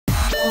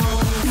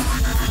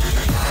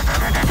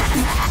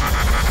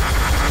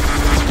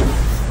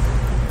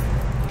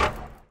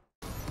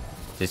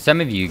So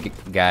some of you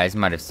guys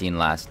might have seen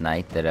last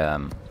night that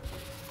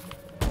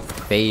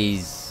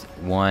FaZe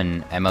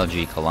Won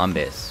MLG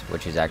Columbus,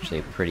 which is actually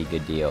a pretty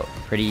good deal.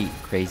 Pretty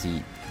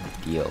crazy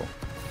deal.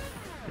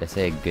 Did I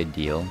say a good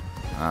deal?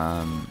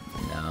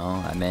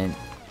 No, I meant...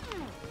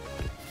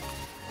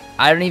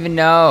 I don't even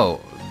know.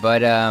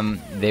 But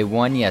they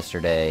won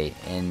yesterday,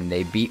 and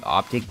they beat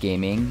Optic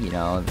Gaming, you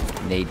know,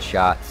 Nade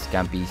Shot,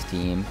 Scumpy's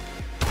team.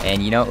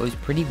 And, you know, it was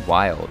pretty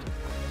wild.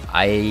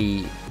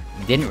 I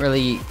didn't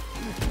really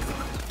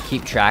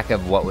keep track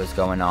of what was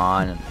going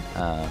on,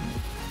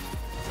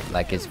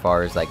 like as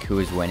far as like who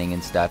was winning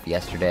and stuff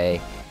yesterday,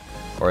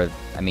 or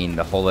I mean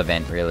the whole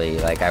event really.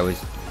 Like I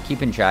was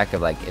keeping track of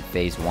like if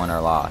FaZe won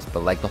or lost, but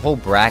like the whole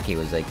bracket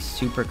was like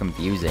super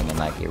confusing, and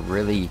like it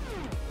really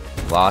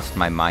lost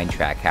my mind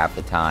track half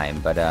the time.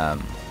 But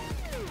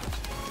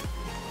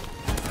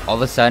all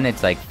of a sudden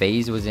it's like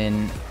FaZe was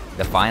in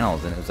the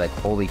finals, and it was like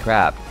holy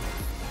crap.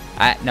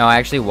 I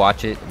actually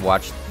watched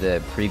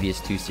the previous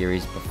two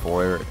series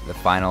before the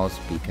finals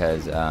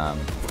because I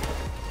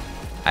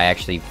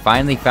actually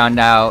finally found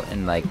out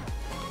and like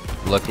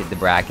looked at the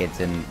brackets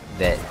and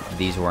that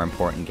these were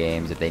important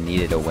games that they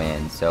needed to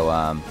win. So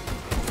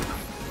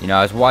you know,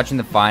 I was watching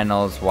the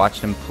finals,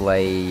 watched them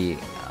play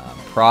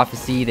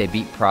Prophecy. They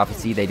beat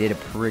Prophecy. They did a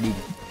pretty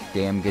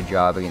damn good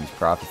job against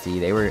Prophecy.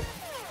 They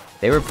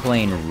were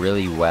playing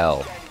really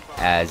well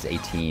as a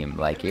team.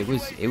 Like it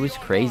was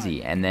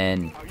crazy. And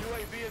then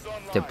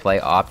to play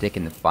Optic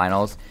in the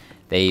finals,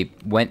 they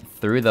went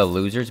through the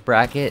losers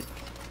bracket,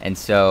 and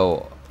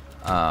so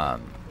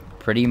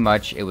pretty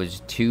much it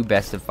was 2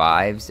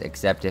 best-of-5s,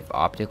 except if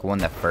Optic won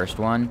the first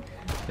one,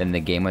 then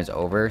the game was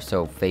over.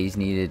 So FaZe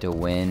needed to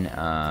win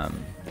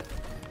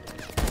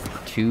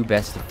 2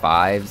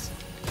 best-of-5s,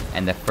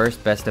 and the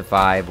first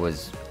best-of-5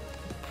 was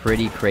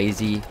pretty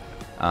crazy.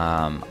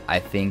 I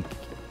think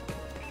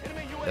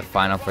the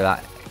final for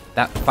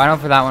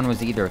that one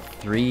was either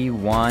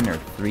 3-1 or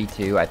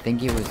 3-2. I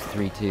think it was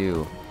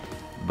 3-2.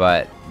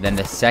 But then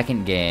the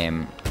second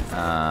game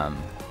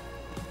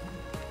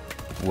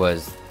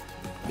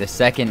the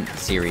second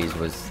series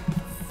was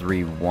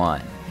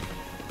 3-1.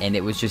 And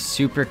it was just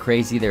super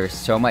crazy. There was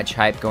so much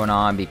hype going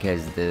on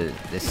because the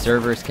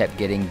servers kept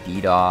getting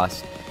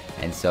DDoSed,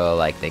 and so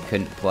like they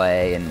couldn't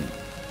play. And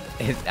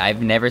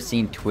I've never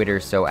seen Twitter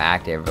so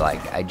active.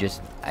 Like I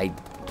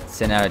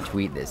sent out a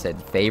tweet that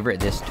said favorite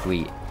this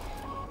tweet,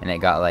 and it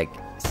got like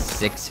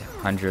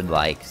 600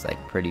 likes, like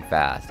pretty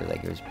fast.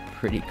 Like it was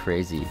pretty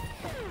crazy.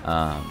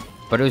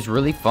 But it was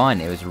really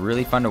fun. It was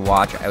really fun to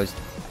watch.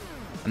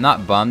 I'm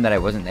not bummed that I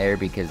wasn't there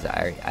because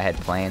I had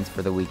plans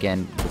for the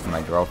weekend with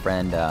my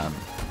girlfriend.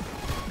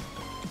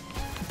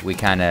 We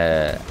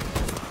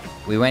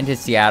went to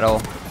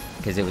Seattle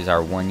because it was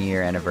our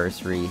 1-year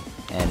anniversary,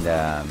 and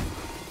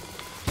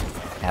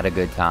had a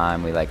good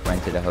time. We like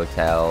rented a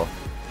hotel,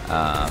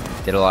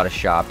 did a lot of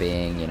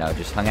shopping, you know,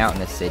 just hung out in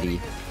the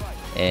city,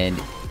 and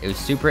it was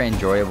super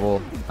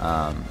enjoyable.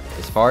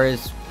 As far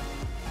as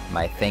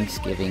my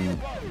Thanksgiving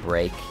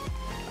break,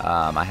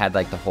 I had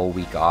like the whole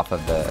week off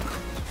of the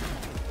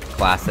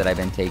class that I've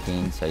been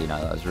taking, so you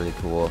know that was really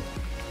cool.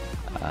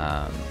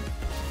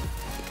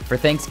 For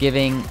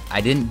Thanksgiving,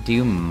 I didn't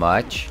do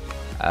much.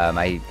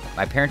 My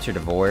parents are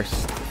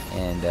divorced,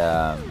 and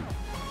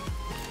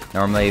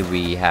normally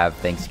we have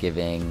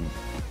Thanksgiving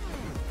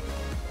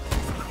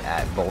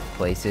at both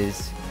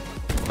places,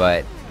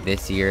 but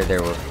this year the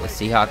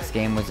Seahawks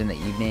game was in the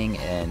evening,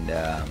 and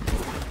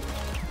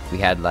we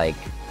had like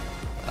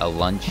a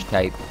lunch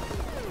type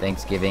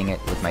Thanksgiving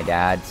with my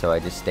dad, so I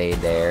just stayed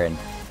there and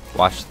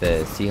watched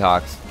the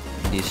Seahawks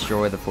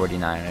destroy the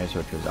 49ers,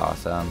 which was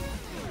awesome.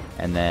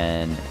 And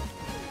then,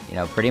 you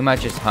know, pretty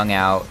much just hung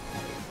out.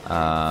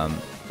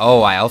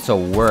 Oh, I also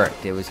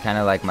worked. It was kind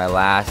of like my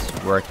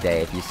last work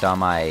day. If you saw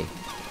my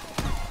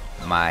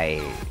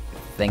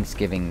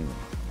Thanksgiving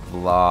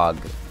vlog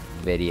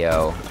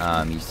video,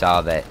 you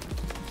saw that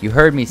you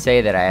heard me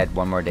say that I had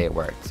one more day at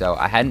work. So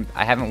I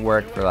haven't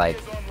worked for like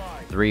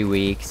 3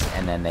 weeks,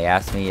 and then they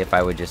asked me if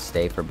I would just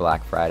stay for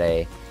Black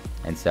Friday,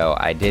 and so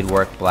I did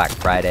work Black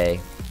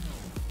Friday,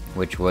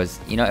 which was,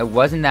 you know, it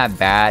wasn't that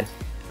bad,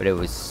 but it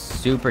was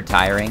super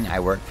tiring. I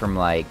worked from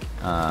like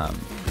what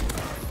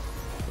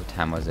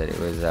time was it? It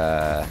was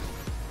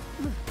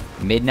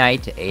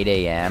midnight to 8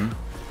 a.m.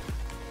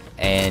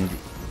 and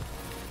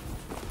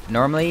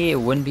normally it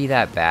wouldn't be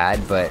that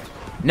bad, but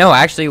no,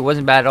 actually it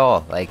wasn't bad at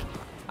all. Like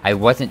I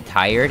wasn't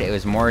tired. It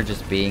was more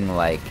just being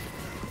like,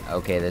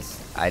 okay,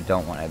 I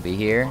don't want to be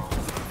here.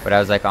 But I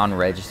was like on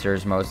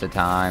registers most of the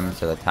time,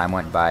 so the time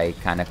went by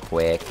kind of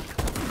quick.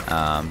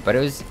 But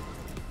it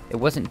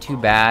wasn't too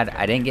bad.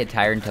 I didn't get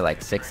tired until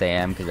like 6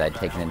 a.m. because I'd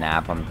taken a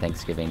nap on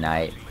Thanksgiving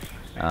night.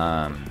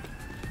 But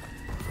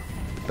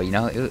you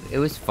know, it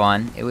was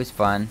fun. It was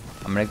fun.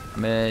 I'm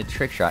gonna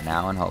trick shot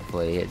now and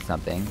hopefully hit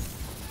something.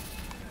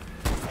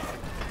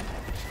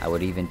 I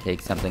would even take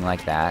something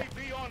like that.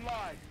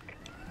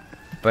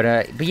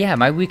 But yeah,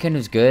 my weekend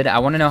was good. I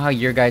want to know how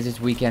your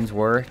guys' weekends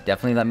were.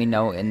 Definitely let me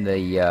know in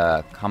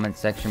the comment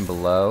section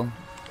below.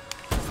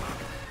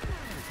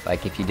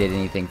 Like if you did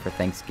anything for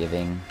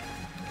Thanksgiving.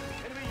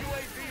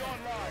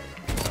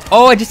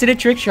 Oh, I just hit a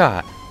trick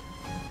shot.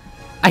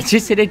 I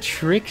just hit a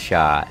trick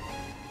shot.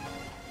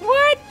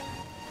 What?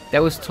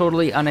 That was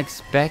totally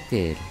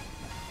unexpected.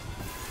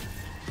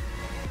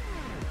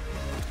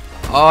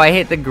 Oh, I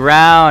hit the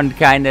ground,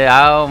 kinda.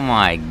 Oh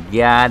my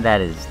god, that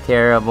is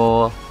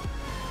terrible.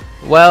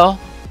 Well,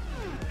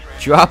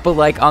 drop a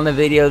like on the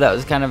video. That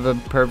was kind of a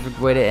perfect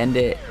way to end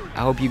it. I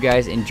hope you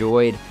guys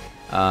enjoyed.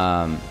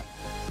 I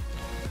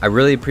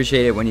really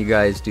appreciate it when you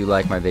guys do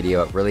like my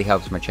video. It really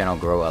helps my channel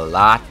grow a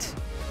lot.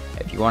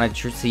 If you want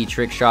to see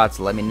trick shots,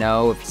 let me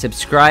know.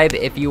 Subscribe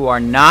if you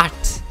are not.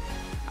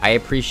 I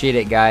appreciate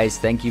it, guys.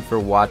 Thank you for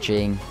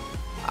watching.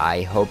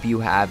 I hope you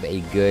have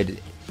a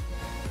good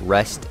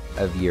rest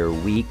of your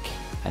week.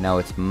 I know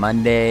it's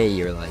Monday.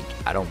 You're like,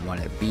 I don't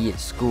want to be at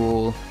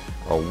school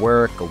or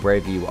work or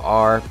wherever you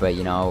are, but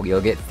you know,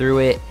 you'll get through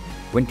it.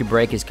 Winter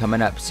break is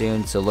coming up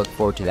soon, so look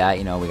forward to that.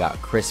 You know, we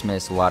got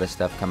Christmas, a lot of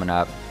stuff coming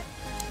up.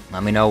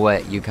 Let me know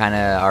what you kind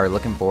of are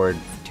looking forward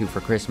to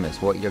for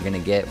Christmas, what you're gonna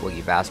get, what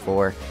you've asked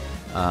for.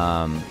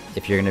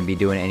 If you're gonna be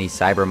doing any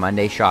Cyber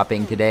Monday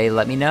shopping today,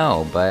 let me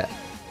know. But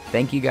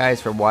thank you guys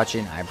for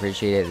watching. I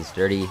appreciate it. It's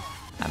Dirty.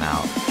 I'm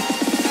out.